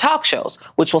late-night talk shows,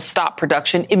 which will stop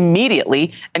production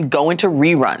immediately and go into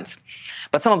reruns.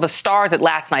 But some of the stars at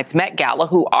last night's Met Gala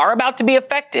who are about to be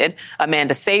affected,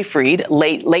 Amanda Seyfried,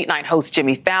 late-night host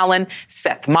Jimmy Fallon,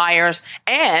 Seth Meyers,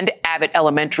 and Abbott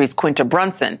Elementary's Quinta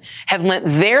Brunson, have lent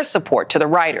their support to the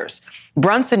writers.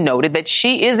 Brunson noted that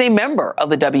she is a member of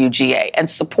the WGA and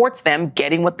supports them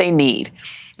getting what they need.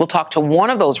 We'll talk to one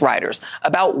of those writers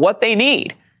about what they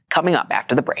need coming up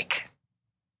after the break.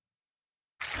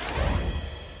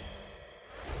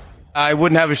 I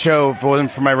wouldn't have a show if it wasn't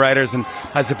for my writers, and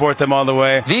I support them all the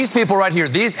way. These people right here,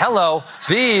 these are our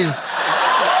writers.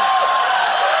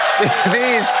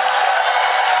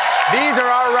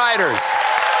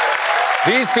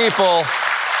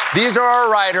 These are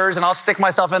our writers, and I'll stick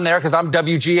myself in there because I'm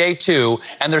WGA too,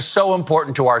 and they're so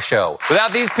important to our show.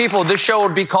 Without these people, this show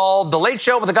would be called The Late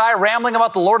Show with a guy rambling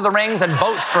about the Lord of the Rings and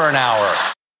boats for an hour.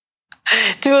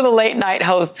 Two of the late-night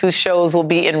hosts whose shows will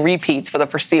be in repeats for the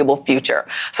foreseeable future.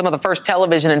 Some of the first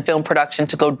television and film production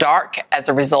to go dark as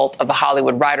a result of the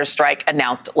Hollywood writers' strike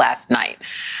announced last night.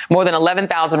 More than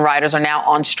 11,000 writers are now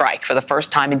on strike for the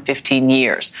first time in 15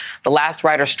 years. The last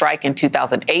writers' strike in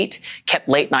 2008 kept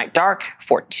late night dark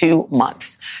for 2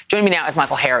 months. Joining me now is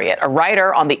Michael Harriot, a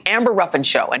writer on The Amber Ruffin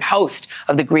Show and host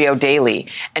of The Griot Daily,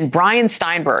 and Brian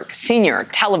Steinberg, senior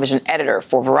television editor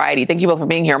for Variety. Thank you both for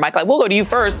being here. Michael, we'll go to you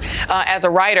first. As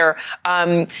a writer,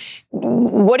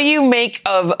 what do you make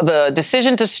of the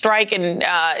decision to strike? And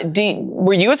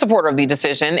were you a supporter of the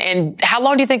decision? And how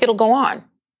long do you think it'll go on?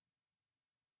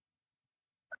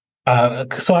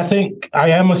 So I think I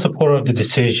am a supporter of the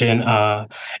decision.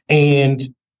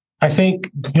 And I think,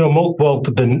 there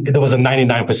was a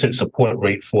 99% support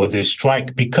rate for this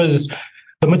strike because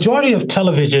the majority of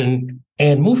television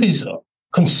and movies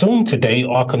consumed today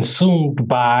are consumed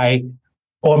by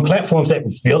on platforms that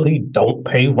really don't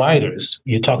pay writers.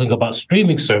 You're talking about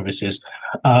streaming services.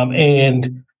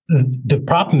 And the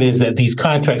problem is that these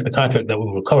contracts, the contract that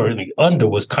we were currently under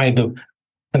was kind of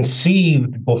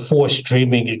conceived before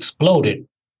streaming exploded.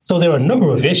 So there are a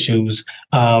number of issues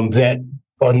that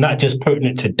are not just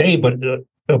pertinent today, but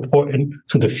important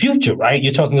to the future, right?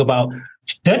 You're talking about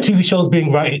that TV shows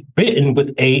being written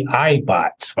with AI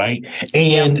bots, right?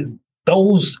 And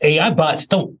those AI bots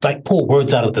don't like pull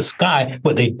words out of the sky.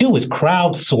 What they do is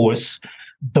crowdsource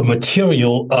the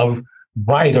material of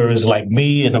writers like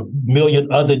me and a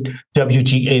million other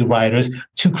WGA writers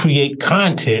to create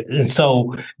content. And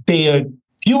so there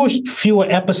are fewer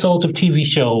episodes of TV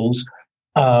shows.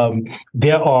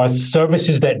 There are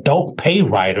services that don't pay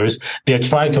writers. They're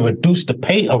trying to reduce the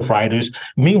pay of writers.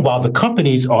 Meanwhile, the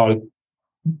companies are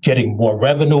getting more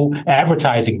revenue,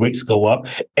 advertising rates go up,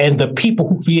 and the people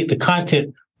who create the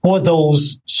content for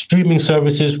those streaming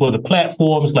services, for the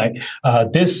platforms like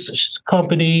this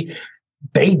company,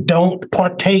 they don't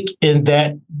partake in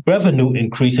that revenue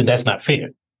increase, and that's not fair.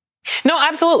 No,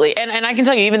 absolutely. And I can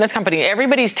tell you, even this company,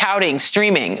 everybody's touting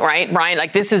streaming, right, Brian?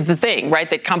 Like, this is the thing, right?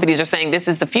 That companies are saying this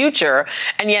is the future.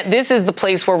 And yet this is the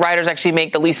place where writers actually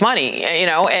make the least money, you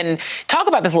know? And talk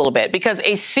about this a little bit, because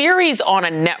a series on a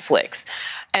Netflix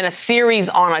and a series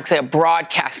on, like, say, a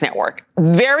broadcast network,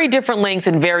 very different lengths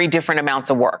and very different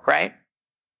amounts of work, right?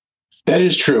 That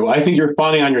is true. I think you're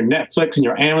finding on your Netflix and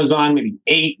your Amazon maybe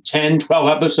 8, 10,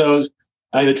 12 episodes.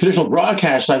 The traditional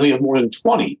broadcast cycle, you have more than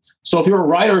 20. So if you're a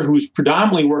writer who's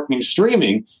predominantly working in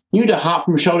streaming, you need to hop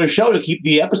from show to show to keep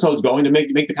the episodes going to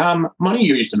make the kind of money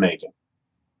you're used to making.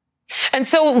 And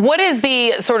so what is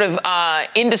the sort of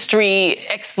industry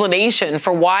explanation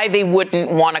for why they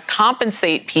wouldn't want to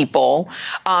compensate people?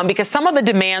 Because some of the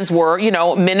demands were, you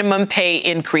know, minimum pay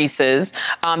increases.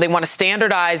 They want to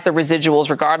standardize the residuals,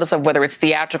 regardless of whether it's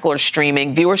theatrical or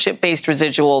streaming, viewership-based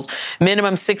residuals,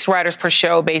 minimum 6 writers per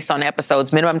show based on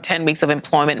episodes, minimum 10 weeks of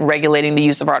employment, and regulating the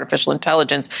use of artificial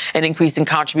intelligence, and increasing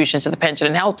contributions to the pension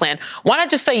and health plan. Why not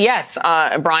just say yes,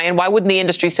 Brian? Why wouldn't the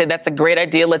industry say that's a great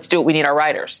idea? Let's do it. We need our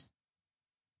writers.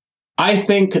 I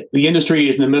think the industry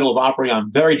is in the middle of operating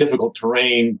on very difficult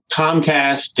terrain.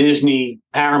 Comcast, Disney,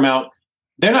 Paramount,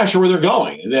 they're not sure where they're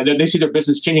going. They see their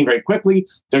business changing very quickly.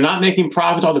 They're not making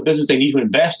profits on the business they need to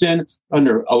invest in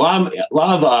under a lot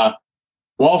of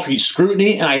Wall Street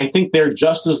scrutiny. And I think they're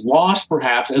just as lost,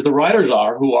 perhaps, as the writers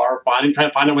are, who are trying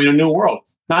to find their way to a new world.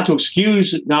 Not to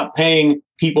excuse not paying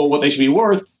people what they should be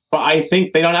worth, but I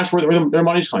think they don't actually know where their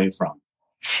money's coming from.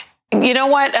 You know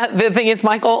what? The thing is,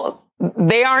 Michael,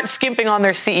 they aren't skimping on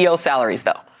their CEO salaries,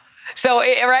 though. So,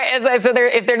 right, so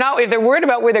if they're worried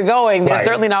about where they're going, they're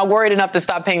certainly not worried enough to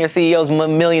stop paying their CEOs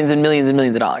millions and millions and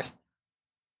millions of dollars.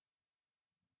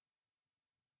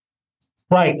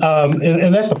 Right,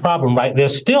 and that's the problem, right? They're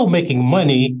still making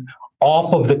money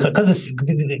off of because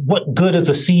what good is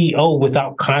a CEO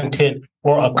without content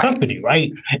or a company,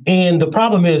 right? And the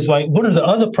problem is, like, one of the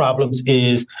other problems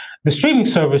is the streaming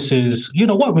services. You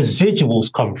know what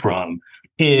residuals come from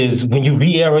is when you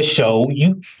re-air a show,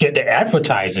 you get to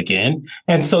advertise again.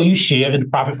 And so you share in the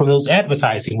profit from those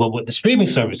advertising. Well, what the streaming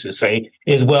services say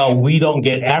is, well, we don't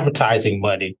get advertising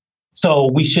money, so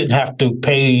we shouldn't have to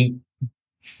pay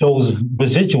those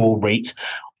residual rates.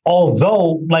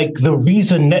 Although, like, the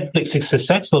reason Netflix is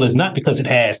successful is not because it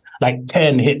has like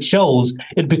 10 hit shows.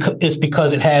 It's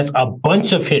because it has a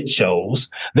bunch of hit shows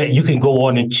that you can go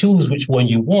on and choose which one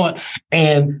you want.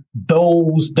 And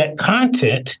that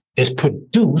content is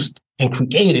produced and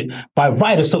created by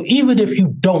writers. So even if you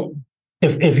don't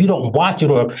watch it,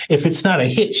 or if it's not a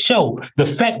hit show, the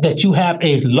fact that you have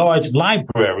a large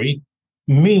library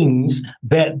means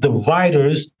that the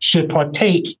writers should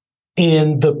partake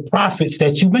in the profits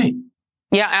that you make.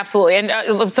 Yeah, absolutely.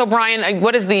 And so, Brian,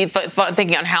 what is the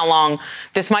thinking on how long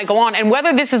this might go on, and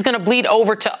whether this is going to bleed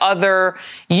over to other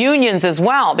unions as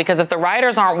well? Because if the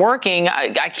writers aren't working,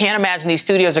 I can't imagine these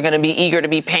studios are going to be eager to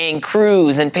be paying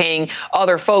crews and paying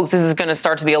other folks. This is going to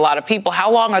start to be a lot of people.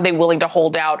 How long are they willing to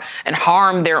hold out and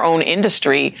harm their own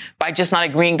industry by just not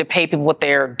agreeing to pay people what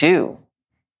they're due?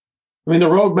 I mean, the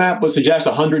roadmap would suggest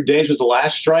 100 days was the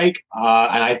last strike.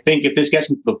 And I think if this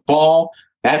gets into the fall,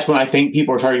 that's when I think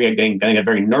people are starting to get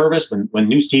very nervous when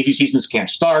new TV seasons can't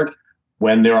start,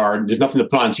 when there's nothing to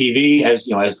put on TV, as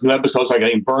new episodes are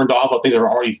getting burned off of things that are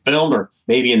already filmed or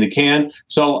maybe in the can.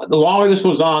 So the longer this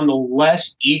goes on, the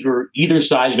less eager either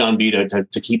side is going to be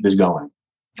to keep this going.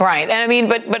 Right. And I mean,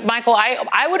 but Michael,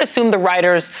 I would assume the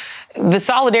writers, the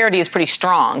solidarity is pretty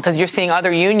strong, because you're seeing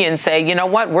other unions say, you know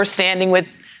what, we're standing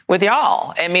with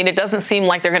y'all. I mean, it doesn't seem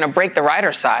like they're going to break the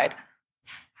writer's side.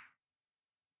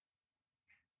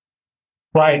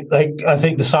 Right. Like, I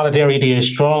think the solidarity is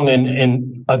strong.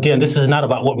 And again, this is not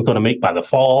about what we're going to make by the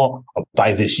fall or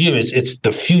by this year. It's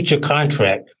the future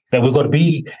contract that we're going to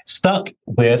be stuck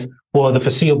with for the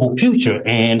foreseeable future.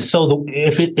 And so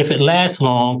if it lasts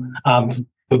long,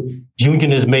 the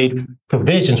union has made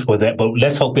provisions for that, but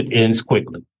let's hope it ends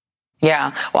quickly.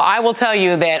 Yeah. Well, I will tell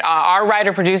you that our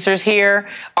writer producers here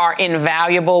are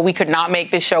invaluable. We could not make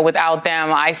this show without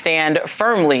them. I stand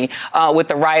firmly with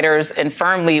the writers and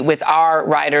firmly with our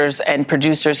writers and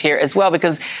producers here as well,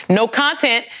 because no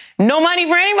content, no money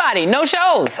for anybody, no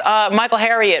shows. Michael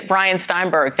Harriot, Brian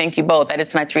Steinberg, thank you both. That is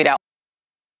tonight's ReidOut.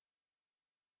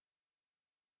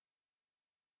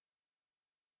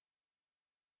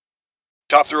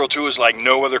 Top Thrill 2 is like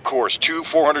no other course. 2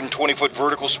 420-foot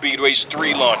vertical speedways,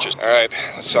 3 launches. All right,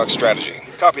 let's talk strategy.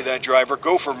 Copy that, driver.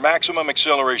 Go for maximum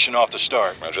acceleration off the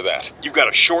start. Roger that. You've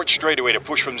got a short straightaway to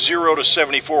push from 0 to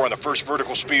 74 on the first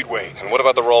vertical speedway. And what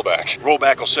about the rollback?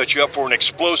 Rollback will set you up for an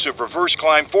explosive reverse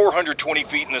climb 420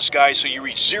 feet in the sky so you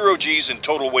reach 0 G's in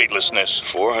total weightlessness.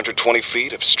 420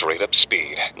 feet of straight-up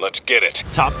speed. Let's get it.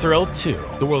 Top Thrill 2,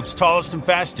 the world's tallest and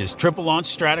fastest triple-launch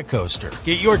strata coaster.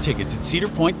 Get your tickets at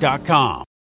cedarpoint.com.